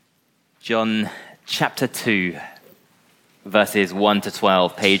John chapter 2, verses 1 to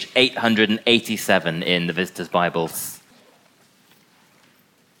 12, page 887 in the Visitors' Bibles.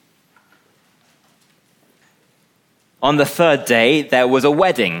 On the third day, there was a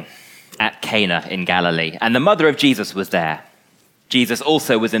wedding at Cana in Galilee, and the mother of Jesus was there. Jesus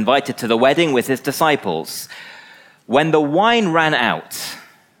also was invited to the wedding with his disciples. When the wine ran out,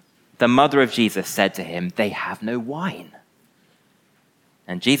 the mother of Jesus said to him, "They have no wine."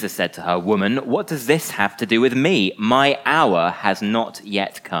 And Jesus said to her, "Woman, what does this have to do with me? My hour has not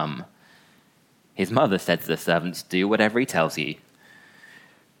yet come." His mother said to the servants, "Do whatever he tells you."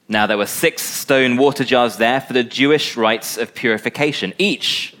 Now there were 6 stone water jars there for the Jewish rites of purification,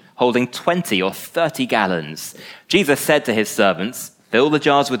 each holding 20 or 30 gallons. Jesus said to his servants, "Fill the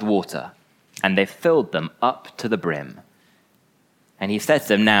jars with water," and they filled them up to the brim. And he said to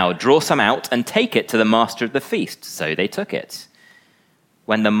them, "Now draw some out and take it to the master of the feast." So they took it.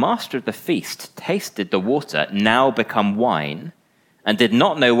 When the master of the feast tasted the water, now become wine, and did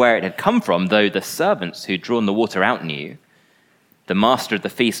not know where it had come from, though the servants who'd drawn the water out knew, the master of the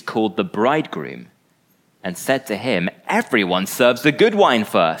feast called the bridegroom and said to him, "Everyone serves the good wine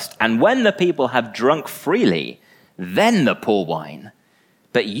first, and when the people have drunk freely, then the poor wine.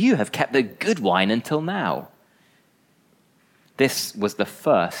 But you have kept the good wine until now." This was the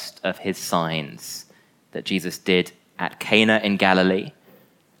first of his signs that Jesus did at Cana in Galilee,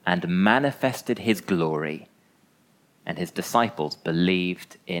 and manifested his glory, and his disciples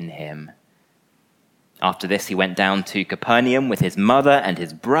believed in him. After this, he went down to Capernaum with his mother and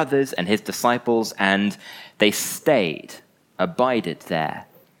his brothers and his disciples, and they abided there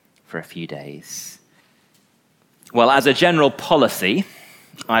for a few days. Well, as a general policy,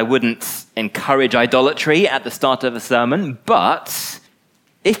 I wouldn't encourage idolatry at the start of a sermon, but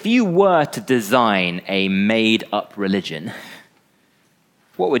if you were to design a made-up religion,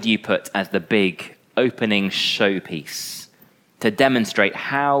 what would you put as the big opening showpiece to demonstrate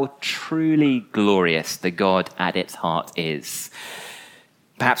how truly glorious the God at its heart is?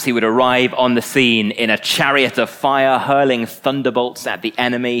 Perhaps he would arrive on the scene in a chariot of fire, hurling thunderbolts at the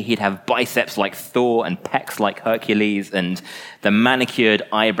enemy. He'd have biceps like Thor and pecs like Hercules and the manicured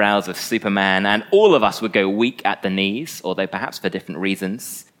eyebrows of Superman, and all of us would go weak at the knees, although perhaps for different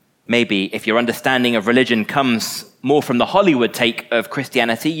reasons. Maybe if your understanding of religion comes more from the Hollywood take of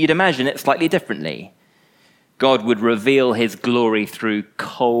Christianity, you'd imagine it slightly differently. God would reveal his glory through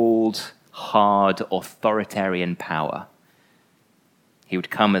cold, hard, authoritarian power. He would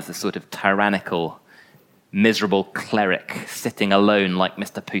come as a sort of tyrannical, miserable cleric sitting alone like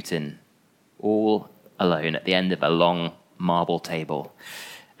Mr. Putin, all alone at the end of a long marble table.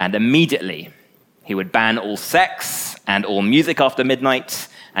 And immediately he would ban all sex and all music after midnight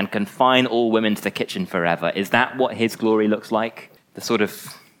and confine all women to the kitchen forever. Is that what his glory looks like? The sort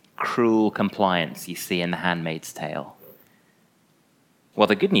of cruel compliance you see in The Handmaid's Tale. Well,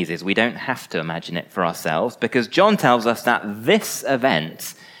 the good news is we don't have to imagine it for ourselves, because John tells us that this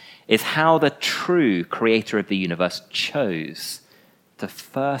event is how the true creator of the universe chose to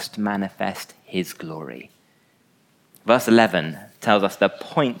first manifest his glory. Verse 11 tells us the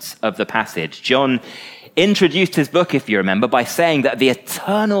point of the passage. John introduced his book, if you remember, by saying that the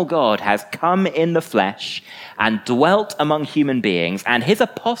eternal God has come in the flesh and dwelt among human beings, and his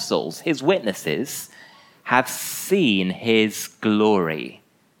apostles, his witnesses, have seen his glory.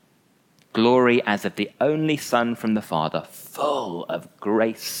 Glory as of the only Son from the Father, full of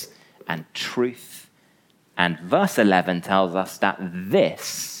grace and truth. And verse 11 tells us that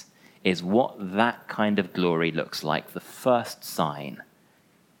this is what that kind of glory looks like, the first sign.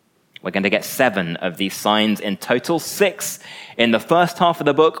 We're going to get 7 of these signs in total, 6 in the first half of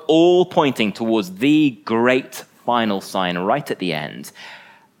the book, all pointing towards the great final sign right at the end.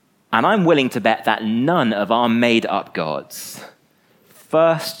 And I'm willing to bet that none of our made-up gods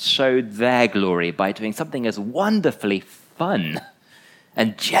first showed their glory by doing something as wonderfully fun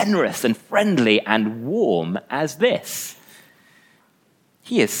and generous and friendly and warm as this.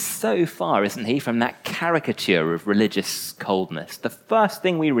 He is so far, isn't he, from that caricature of religious coldness. The first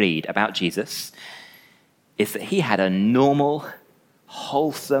thing we read about Jesus is that he had a normal,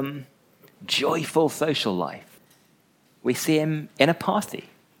 wholesome, joyful social life. We see him in a party,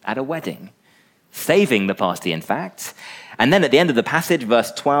 at a wedding, saving the party, in fact. And then at the end of the passage,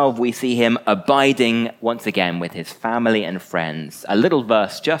 verse 12, we see him abiding once again with his family and friends. A little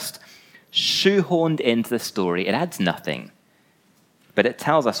verse just shoehorned into the story. It adds nothing. But it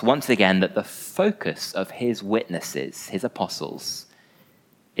tells us once again that the focus of his witnesses, his apostles,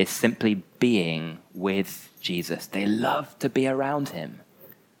 is simply being with Jesus. They love to be around him.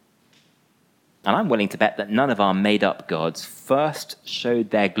 And I'm willing to bet that none of our made-up gods first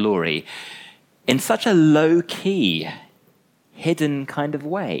showed their glory in such a low-key, hidden kind of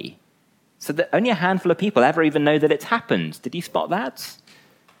way, so that only a handful of people ever even know that it's happened. Did you spot that?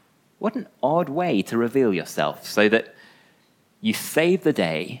 What an odd way to reveal yourself, so that you save the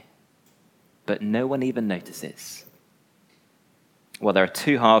day, but no one even notices. Well, there are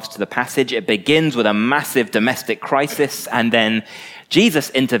two halves to the passage. It begins with a massive domestic crisis, and then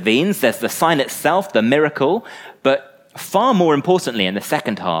Jesus intervenes. There's the sign itself, the miracle, but far more importantly in the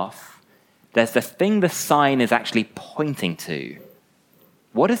second half, there's the thing the sign is actually pointing to.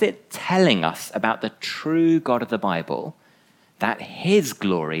 What is it telling us about the true God of the Bible? That his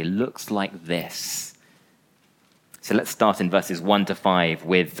glory looks like this. So let's start in verses 1 to 5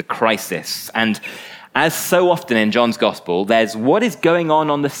 with the crisis. And as so often in John's Gospel, there's what is going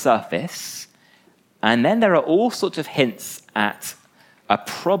on the surface, and then there are all sorts of hints at a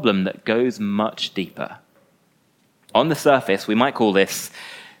problem that goes much deeper. On the surface, we might call this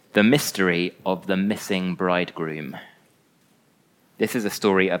the mystery of the missing bridegroom. This is a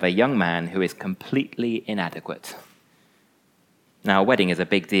story of a young man who is completely inadequate. Now, a wedding is a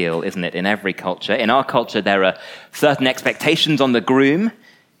big deal, isn't it, in every culture? In our culture, there are certain expectations on the groom.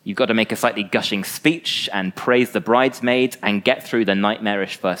 You've got to make a slightly gushing speech and praise the bridesmaids and get through the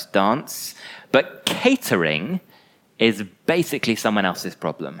nightmarish first dance. But catering is basically someone else's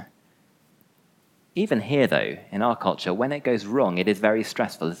problem. Even here, though, in our culture, when it goes wrong, it is very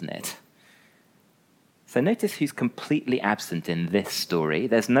stressful, isn't it? So notice who's completely absent in this story.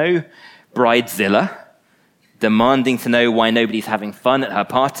 There's no bridezilla demanding to know why nobody's having fun at her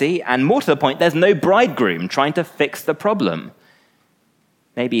party, and more to the point, there's no bridegroom trying to fix the problem.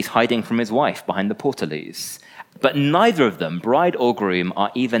 Maybe he's hiding from his wife behind the portaloos. But neither of them, bride or groom,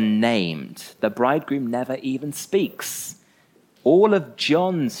 are even named. The bridegroom never even speaks. All of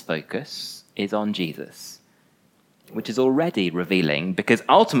John's focus is on Jesus, which is already revealing because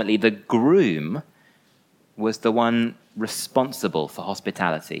ultimately the groom was the one responsible for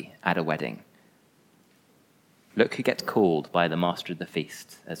hospitality at a wedding. Look who gets called by the master of the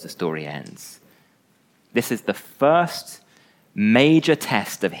feast as the story ends. This is the first major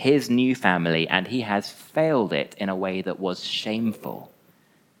test of his new family, and he has failed it in a way that was shameful.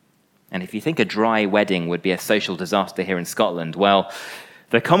 And if you think a dry wedding would be a social disaster here in Scotland, well,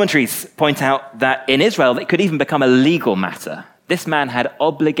 the commentaries point out that in Israel it could even become a legal matter. This man had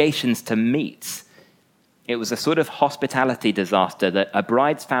obligations to meet. It was a sort of hospitality disaster that a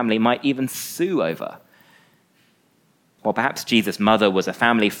bride's family might even sue over. Or perhaps Jesus' mother was a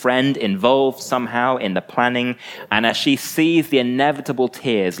family friend involved somehow in the planning, and as she sees the inevitable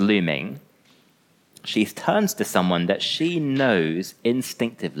tears looming, she turns to someone that she knows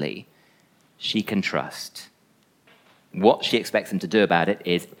instinctively she can trust. What she expects him to do about it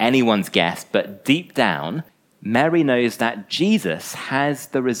is anyone's guess, but deep down, Mary knows that Jesus has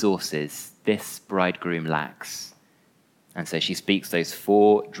the resources this bridegroom lacks. And so she speaks those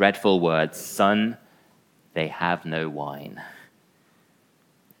 4 dreadful words, "Son, they have no wine."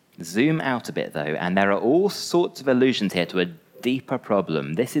 Zoom out a bit, though, and there are all sorts of allusions here to a deeper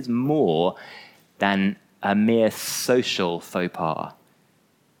problem. This is more than a mere social faux pas.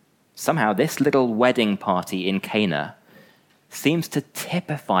 Somehow, this little wedding party in Cana seems to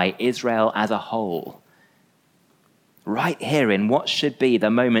typify Israel as a whole. Right here in what should be the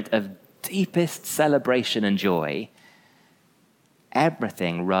moment of deepest celebration and joy,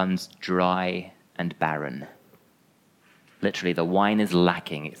 everything runs dry and barren. Literally, the wine is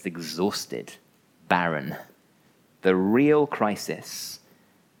lacking. It's exhausted, barren. The real crisis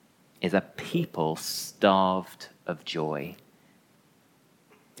is a people starved of joy.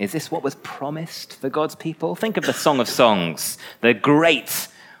 Is this what was promised for God's people? Think of the Song of Songs, the great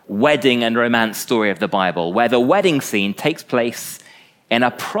wedding and romance story of the Bible, where the wedding scene takes place in a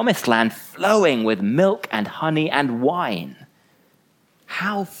promised land flowing with milk and honey and wine.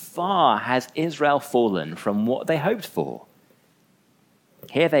 How far has Israel fallen from what they hoped for?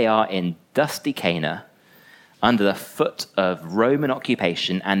 Here they are in dusty Cana, under the foot of Roman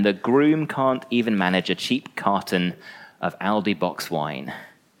occupation, and the groom can't even manage a cheap carton of Aldi box wine.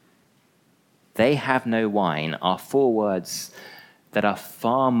 "They have no wine" are 4 words that are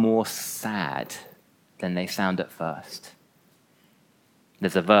far more sad than they sound at first.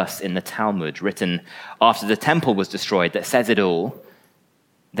 There's a verse in the Talmud written after the temple was destroyed that says it all.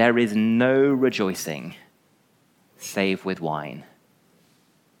 There is no rejoicing save with wine.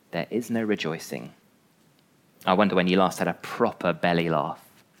 There is no rejoicing. I wonder when you last had a proper belly laugh,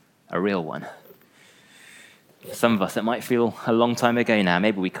 a real one. For some of us, it might feel a long time ago now.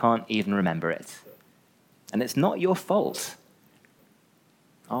 Maybe we can't even remember it. And it's not your fault.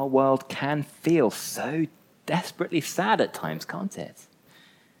 Our world can feel so desperately sad at times, can't it?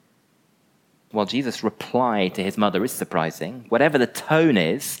 Well, Jesus' reply to his mother is surprising. Whatever the tone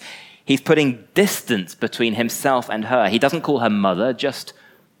is, he's putting distance between himself and her. He doesn't call her mother, just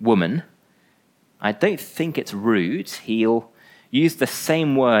woman. I don't think it's rude. He'll use the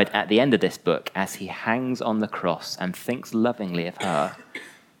same word at the end of this book as he hangs on the cross and thinks lovingly of her.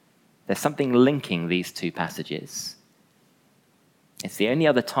 There's something linking these two passages. It's the only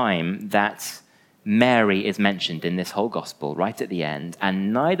other time that Mary is mentioned in this whole gospel, right at the end,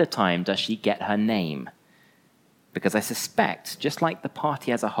 and neither time does she get her name. Because I suspect, just like the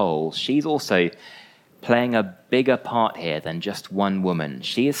party as a whole, she's also playing a bigger part here than just one woman.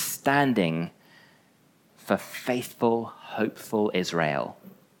 She is standing for faithful, hopeful Israel,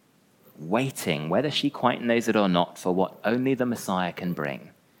 waiting, whether she quite knows it or not, for what only the Messiah can bring.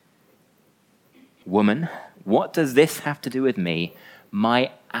 Woman, what does this have to do with me?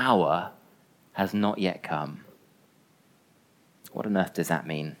 My hour has not yet come. What on earth does that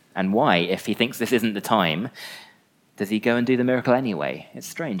mean? And why, if he thinks this isn't the time, does he go and do the miracle anyway? It's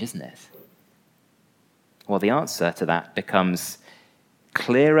strange, isn't it? Well, the answer to that becomes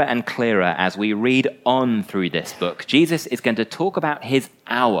clearer and clearer as we read on through this book. Jesus is going to talk about his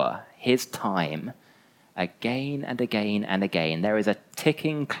hour, his time, again and again and again. There is a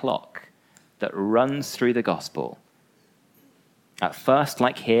ticking clock that runs through the gospel. At first,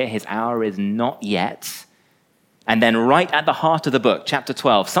 like here, his hour is not yet. And then right at the heart of the book, chapter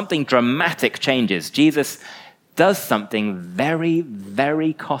 12, something dramatic changes. Jesus does something very,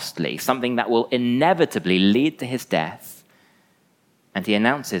 very costly, something that will inevitably lead to his death. And he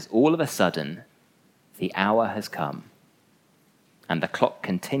announces all of a sudden, the hour has come. And the clock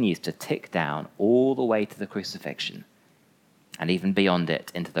continues to tick down all the way to the crucifixion, and even beyond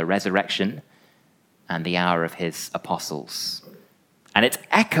it, into the resurrection and the hour of his apostles. And it's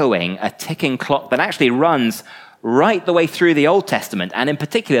echoing a ticking clock that actually runs right the way through the Old Testament, and in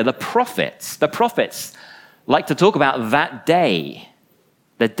particular the prophets. The prophets like to talk about that day,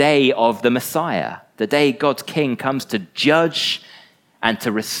 the day of the Messiah, the day God's King comes to judge and to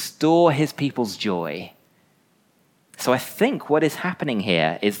restore his people's joy. So I think what is happening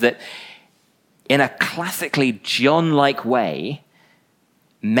here is that in a classically John-like way,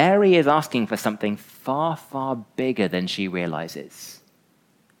 Mary is asking for something far, far bigger than she realizes.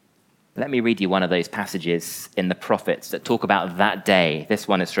 Let me read you one of those passages in the prophets that talk about that day. This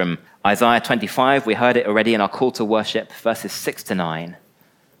one is from Isaiah 25. We heard it already in our call to worship, verses 6 to 9.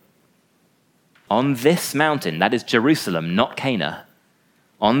 On this mountain, that is Jerusalem, not Cana,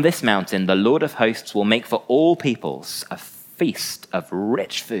 on this mountain the Lord of hosts will make for all peoples a feast of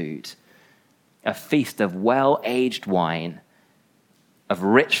rich food, a feast of well-aged wine, of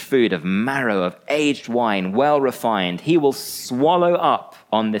rich food, of marrow, of aged wine, well refined. He will swallow up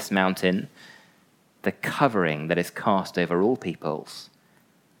on this mountain the covering that is cast over all peoples,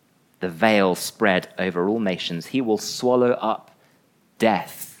 the veil spread over all nations. He will swallow up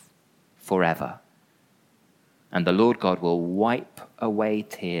death forever. And the Lord God will wipe away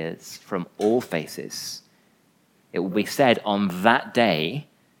tears from all faces. It will be said on that day,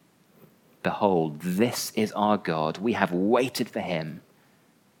 behold, this is our God. We have waited for him,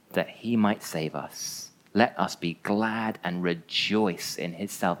 that he might save us. Let us be glad and rejoice in his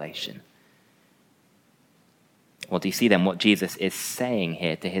salvation. Well, do you see then what Jesus is saying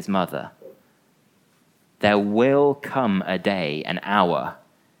here to his mother? There will come a day, an hour,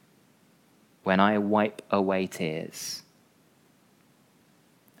 when I wipe away tears,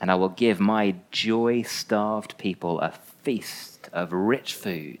 and I will give my joy-starved people a feast of rich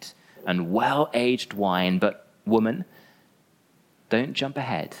food and well-aged wine. But woman, don't jump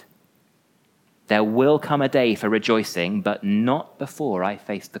ahead. There will come a day for rejoicing, but not before I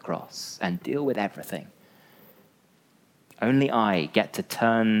face the cross and deal with everything. Only I get to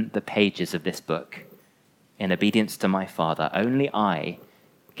turn the pages of this book in obedience to my Father. Only I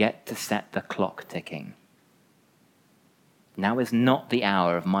get to set the clock ticking. Now is not the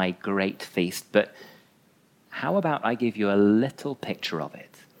hour of my great feast, but how about I give you a little picture of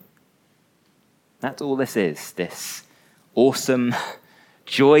it? That's all this is, this awesome,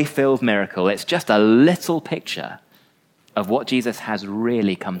 joy-filled miracle. It's just a little picture of what Jesus has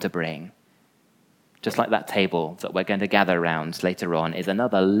really come to bring. Just like that table that we're going to gather around later on is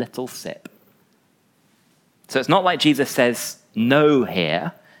another little sip. So it's not like Jesus says no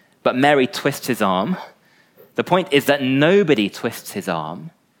here, but Mary twists his arm. The point is that nobody twists his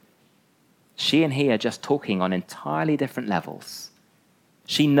arm. She and he are just talking on entirely different levels.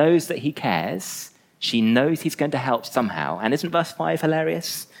 She knows that he cares. She knows he's going to help somehow. And isn't verse 5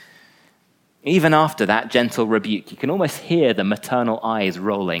 hilarious? Even after that gentle rebuke, you can almost hear the maternal eyes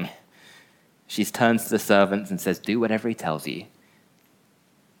rolling. She turns to the servants and says, "Do whatever he tells you."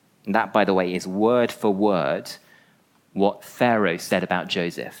 And that, by the way, is word for word what Pharaoh said about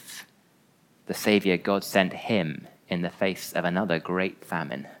Joseph, the Savior God sent him in the face of another great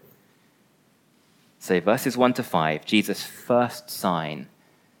famine. So verses 1 to 5, Jesus' first sign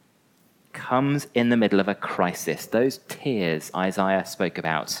comes in the middle of a crisis. Those tears Isaiah spoke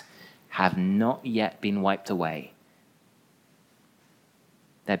about have not yet been wiped away.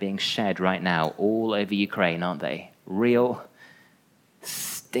 They're being shed right now all over Ukraine, aren't they? Real,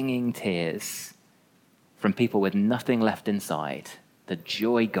 stinging tears from people with nothing left inside, the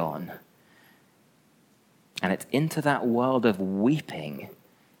joy gone. And it's into that world of weeping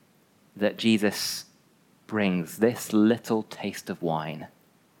that Jesus brings this little taste of wine.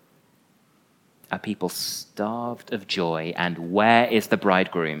 A people starved of joy, and where is the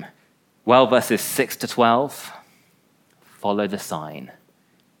bridegroom? Well, verses 6 to 12, follow the sign.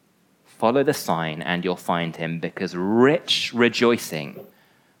 Follow the sign and you'll find him, because rich rejoicing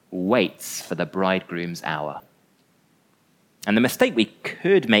waits for the bridegroom's hour. And the mistake we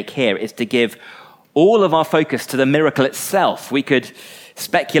could make here is to give all of our focus to the miracle itself. We could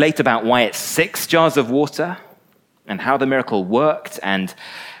speculate about why it's 6 jars of water and how the miracle worked and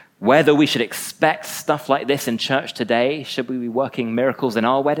whether we should expect stuff like this in church today. Should we be working miracles in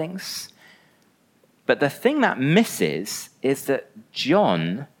our weddings? But the thing that misses is that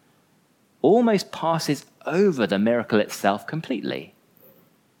John almost passes over the miracle itself completely.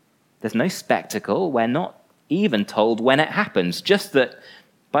 There's no spectacle. We're not even told when it happens, just that,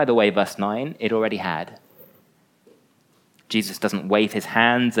 by the way, verse 9, it already had. Jesus doesn't wave his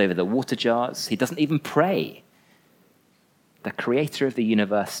hands over the water jars. He doesn't even pray. The creator of the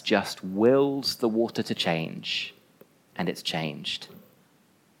universe just wills the water to change, and it's changed.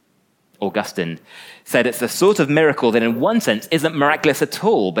 Augustine said it's the sort of miracle that in one sense isn't miraculous at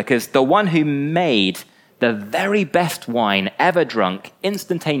all, because the one who made the very best wine ever drunk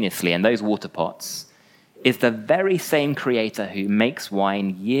instantaneously in those water pots is the very same creator who makes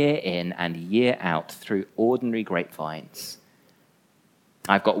wine year in and year out through ordinary grapevines.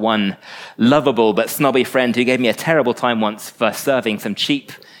 I've got one lovable but snobby friend who gave me a terrible time once for serving some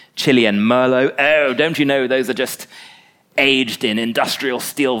cheap Chilean Merlot. Oh, don't you know those are just aged in industrial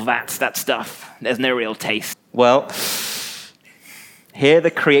steel vats, that stuff. There's no real taste. Well, here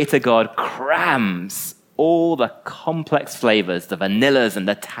the Creator God crams all the complex flavors, the vanillas and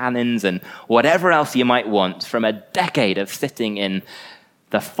the tannins and whatever else you might want from a decade of sitting in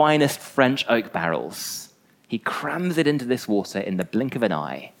the finest French oak barrels. He crams it into this water in the blink of an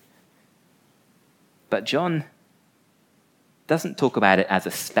eye. But John doesn't talk about it as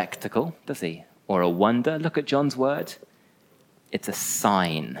a spectacle, does he? Or a wonder. Look at John's word. It's a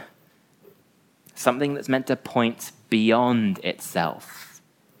sign. Something that's meant to point beyond itself.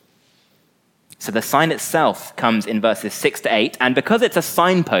 So the sign itself comes in verses 6 to 8, and because it's a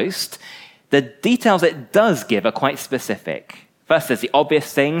signpost, the details it does give are quite specific. First, there's the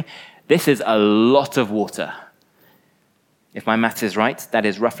obvious thing. This is a lot of water. If my maths is right, that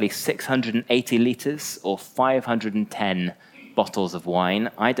is roughly 680 liters or 510 bottles of wine.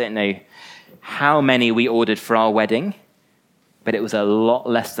 I don't know how many we ordered for our wedding, but it was a lot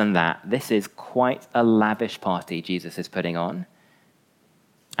less than that. This is quite a lavish party Jesus is putting on.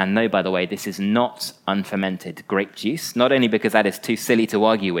 And no, by the way, this is not unfermented grape juice, not only because that is too silly to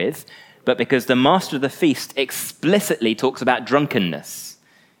argue with, but because the master of the feast explicitly talks about drunkenness.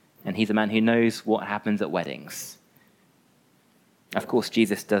 And he's a man who knows what happens at weddings. Of course,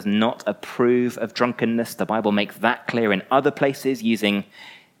 Jesus does not approve of drunkenness. The Bible makes that clear in other places using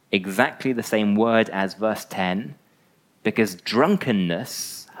exactly the same word as verse 10, because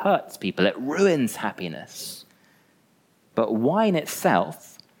drunkenness hurts people. It ruins happiness. But wine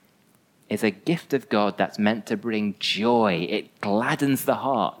itself is a gift of God that's meant to bring joy. It gladdens the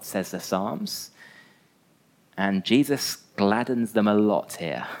heart, says the Psalms. And Jesus gladdens them a lot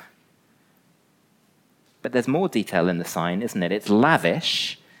here. But there's more detail in the sign, isn't it? It's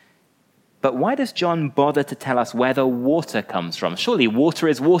lavish. But why does John bother to tell us where the water comes from? Surely water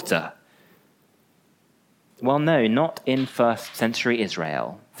is water. Well, no, not in first century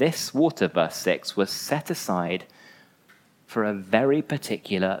Israel. This water, verse 6, was set aside for a very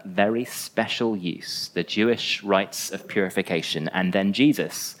particular, very special use, the Jewish rites of purification, and then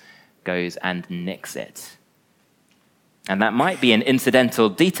Jesus goes and nicks it. And that might be an incidental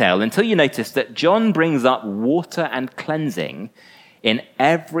detail until you notice that John brings up water and cleansing in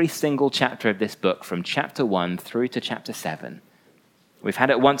every single chapter of this book, from chapter 1 through to chapter 7. We've had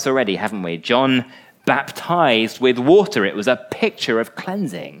it once already, haven't we? John baptized with water. It was a picture of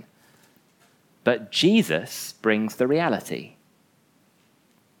cleansing. But Jesus brings the reality.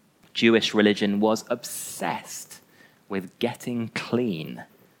 Jewish religion was obsessed with getting clean.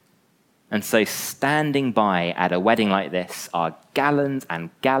 And so standing by at a wedding like this are gallons and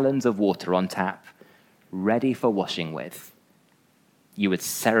gallons of water on tap, ready for washing with. You would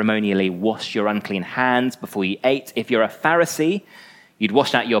ceremonially wash your unclean hands before you ate. If you're a Pharisee, you'd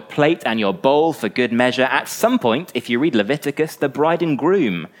wash out your plate and your bowl for good measure. At some point, if you read Leviticus, the bride and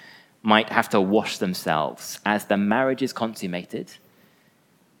groom might have to wash themselves as the marriage is consummated,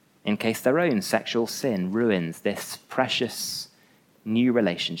 in case their own sexual sin ruins this precious new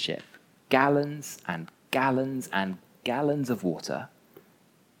relationship. Gallons and gallons and gallons of water.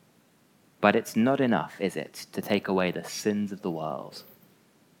 But it's not enough, is it, to take away the sins of the world?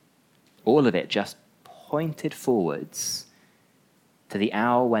 All of it just pointed forwards to the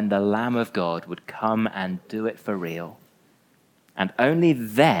hour when the Lamb of God would come and do it for real. And only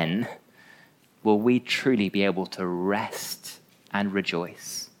then will we truly be able to rest and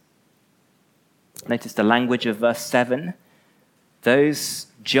rejoice. Notice the language of verse 7. Those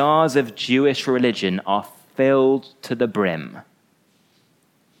jars of Jewish religion are filled to the brim.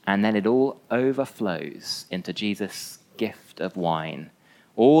 And then it all overflows into Jesus' gift of wine.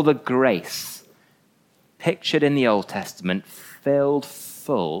 All the grace pictured in the Old Testament filled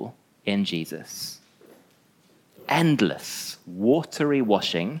full in Jesus. Endless, watery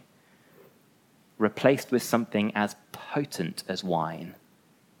washing replaced with something as potent as wine,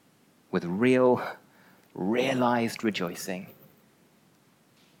 with realized rejoicing.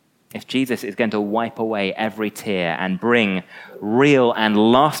 If Jesus is going to wipe away every tear and bring real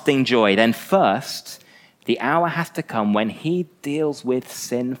and lasting joy, then first, the hour has to come when he deals with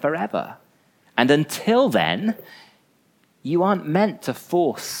sin forever. And until then, you aren't meant to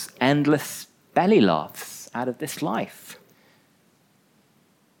force endless belly laughs out of this life.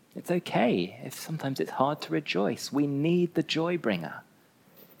 It's okay if sometimes it's hard to rejoice. We need the joy bringer.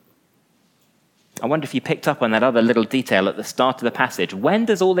 I wonder if you picked up on that other little detail at the start of the passage. When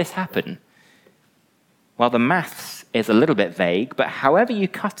does all this happen? Well, the maths is a little bit vague, but however you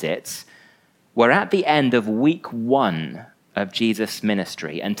cut it, we're at the end of week 1 of Jesus'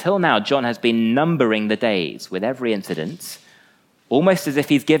 ministry. Until now, John has been numbering the days with every incident, almost as if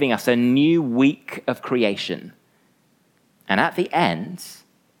he's giving us a new week of creation. And at the end,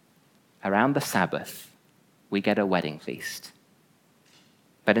 around the Sabbath, we get a wedding feast.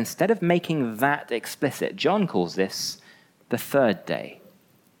 But instead of making that explicit, John calls this the third day,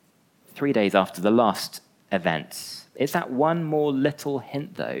 3 days after the last event. Is that one more little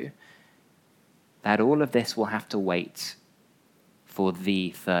hint, though, that all of this will have to wait for the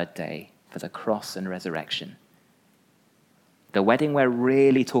third day, for the cross and resurrection? The wedding we're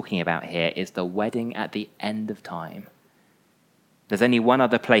really talking about here is the wedding at the end of time. There's only one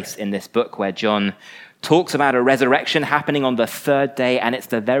other place in this book where John talks about a resurrection happening on the third day, and it's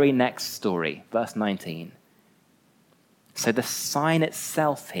the very next story, verse 19. So the sign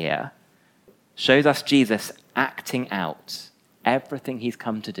itself here shows us Jesus acting out everything he's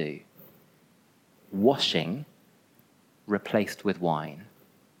come to do. Washing replaced with wine.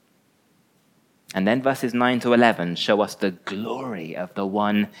 And then verses 9 to 11 show us the glory of the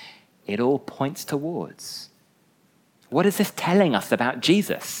one it all points towards. What is this telling us about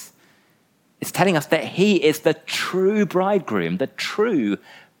Jesus? It's telling us that he is the true bridegroom, the true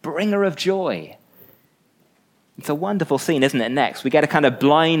bringer of joy. It's a wonderful scene, isn't it? Next, we get a kind of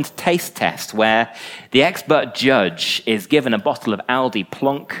blind taste test where the expert judge is given a bottle of Aldi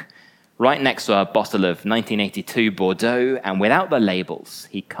Plonk right next to a bottle of 1982 Bordeaux, and without the labels,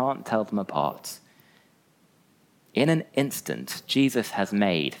 he can't tell them apart. In an instant, Jesus has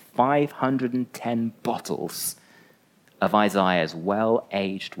made 510 bottles of Isaiah's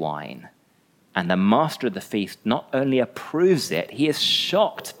well-aged wine. And the master of the feast not only approves it, he is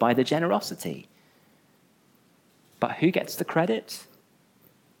shocked by the generosity. But who gets the credit?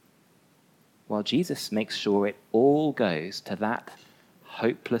 Well, Jesus makes sure it all goes to that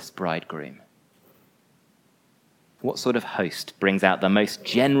hopeless bridegroom. What sort of host brings out the most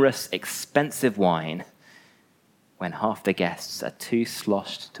generous, expensive wine when half the guests are too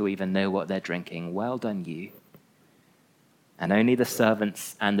sloshed to even know what they're drinking? Well done, you. And only the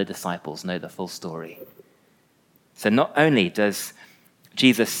servants and the disciples know the full story. So not only does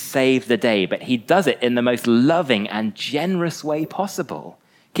Jesus save the day, but he does it in the most loving and generous way possible,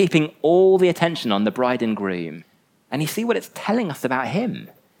 keeping all the attention on the bride and groom. And you see what it's telling us about him.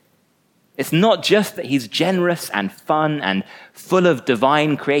 It's not just that he's generous and fun and full of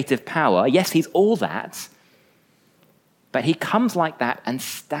divine creative power. Yes, he's all that. But he comes like that and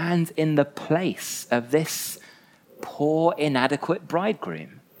stands in the place of this poor, inadequate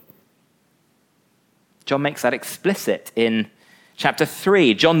bridegroom. John makes that explicit in chapter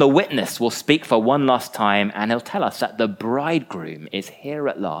 3. John the witness will speak for one last time, and he'll tell us that the bridegroom is here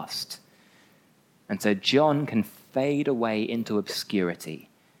at last. And so John can fade away into obscurity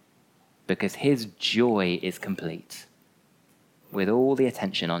because his joy is complete with all the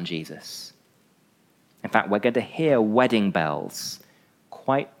attention on Jesus. In fact, we're going to hear wedding bells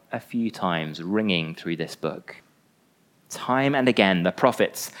quite a few times ringing through this book. Time and again, the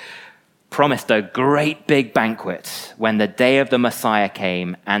prophets promised a great big banquet when the day of the Messiah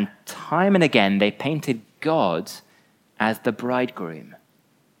came, and time and again they painted God as the bridegroom,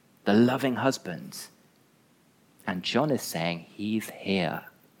 the loving husband. And John is saying he's here.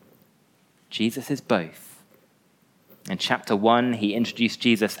 Jesus is both. In chapter 1, he introduced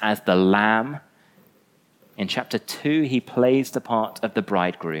Jesus as the Lamb. In chapter 2, he plays the part of the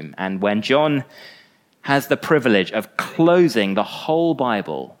bridegroom. And when John has the privilege of closing the whole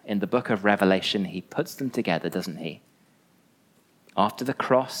Bible in the book of Revelation, he puts them together, doesn't he? After the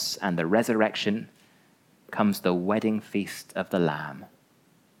cross and the resurrection comes the wedding feast of the Lamb,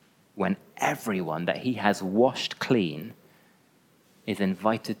 when everyone that he has washed clean is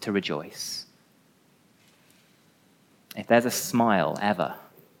invited to rejoice. If there's a smile ever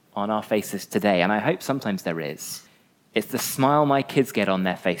on our faces today, and I hope sometimes there is, it's the smile my kids get on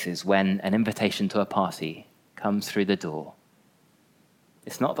their faces when an invitation to a party comes through the door.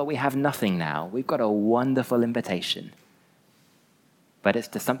 It's not that we have nothing now. We've got a wonderful invitation. But it's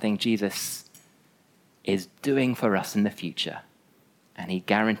to something Jesus is doing for us in the future. And he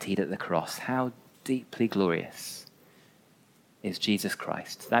guaranteed at the cross. How deeply glorious is Jesus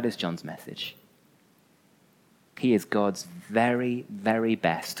Christ. That is John's message. He is God's very, very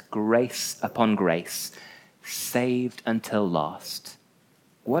best, grace upon grace, saved until last.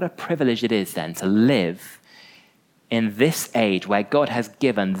 What a privilege it is then to live in this age where God has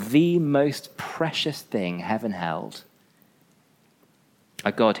given the most precious thing heaven held.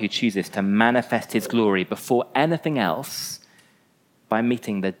 A God who chooses to manifest his glory before anything else by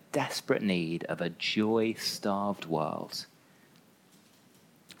meeting the desperate need of a joy-starved world.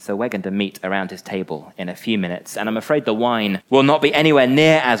 So we're going to meet around his table in a few minutes, and I'm afraid the wine will not be anywhere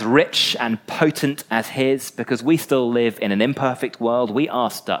near as rich and potent as his, because we still live in an imperfect world. We are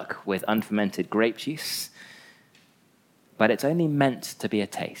stuck with unfermented grape juice, but it's only meant to be a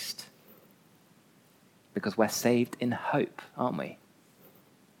taste, because we're saved in hope, aren't we?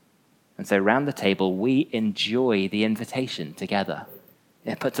 And so around the table, we enjoy the invitation together.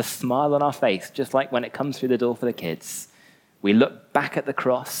 It puts a smile on our face, just like when it comes through the door for the kids. We look back at the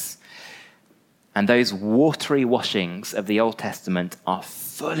cross, and those watery washings of the Old Testament are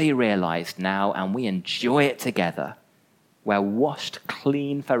fully realized now, and we enjoy it together. We're washed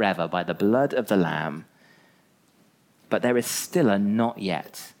clean forever by the blood of the Lamb. But there is still a not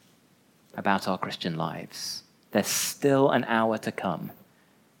yet about our Christian lives. There's still an hour to come.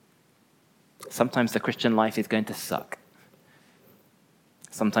 Sometimes the Christian life is going to suck.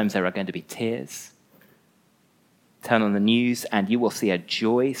 Sometimes there are going to be tears. Turn on the news and you will see a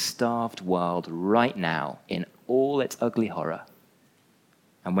joy-starved world right now in all its ugly horror.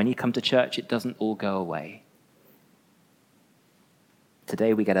 And when you come to church, it doesn't all go away.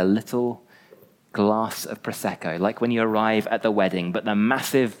 Today we get a little glass of Prosecco, like when you arrive at the wedding, but the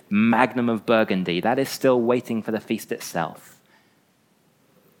massive magnum of Burgundy, that is still waiting for the feast itself.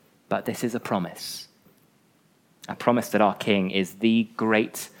 But this is a promise that our King is the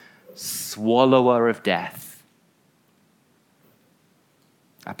great swallower of death.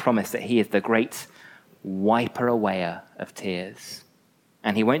 A promise that he is the great wiper awayer of tears.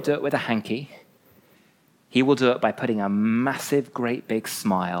 And he won't do it with a hanky. He will do it by putting a massive, great big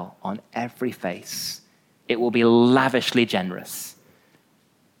smile on every face. It will be lavishly generous.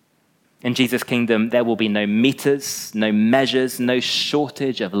 In Jesus' kingdom, there will be no meters, no measures, no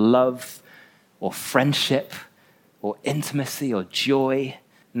shortage of love or friendship or intimacy or joy,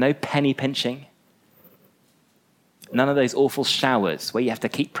 no penny pinching. None of those awful showers where you have to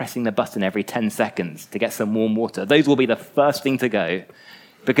keep pressing the button every 10 seconds to get some warm water. Those will be the first thing to go,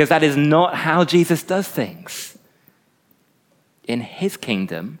 because that is not how Jesus does things. In his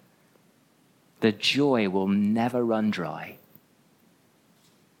kingdom, the joy will never run dry.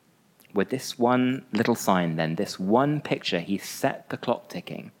 With this one little sign then, this one picture, he set the clock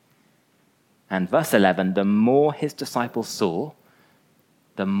ticking. And verse 11, the more his disciples saw,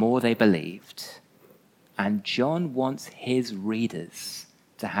 the more they believed. And John wants his readers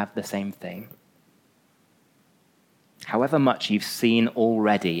to have the same thing. However much you've seen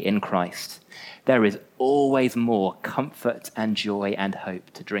already in Christ, there is always more comfort and joy and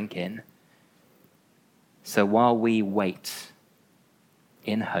hope to drink in. So while we wait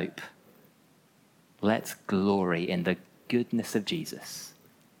in hope, Let's glory in the goodness of Jesus,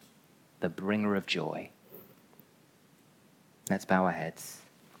 the bringer of joy. Let's bow our heads.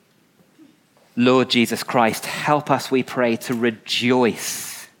 Lord Jesus Christ, help us, we pray, to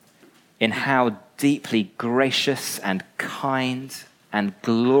rejoice in how deeply gracious and kind and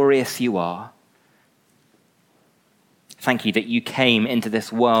glorious you are. Thank you that you came into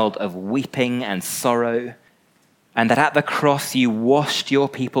this world of weeping and sorrow, and that at the cross you washed your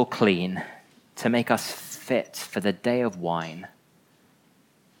people clean to make us fit for the day of wine.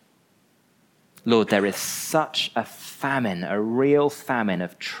 Lord, there is such a famine, a real famine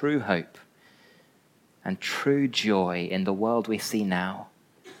of true hope and true joy in the world we see now.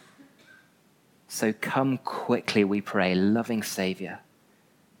 So come quickly, we pray, loving Saviour,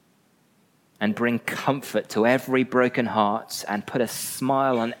 and bring comfort to every broken heart and put a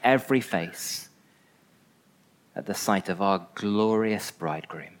smile on every face at the sight of our glorious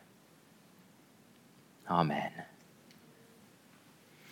bridegroom. Amen.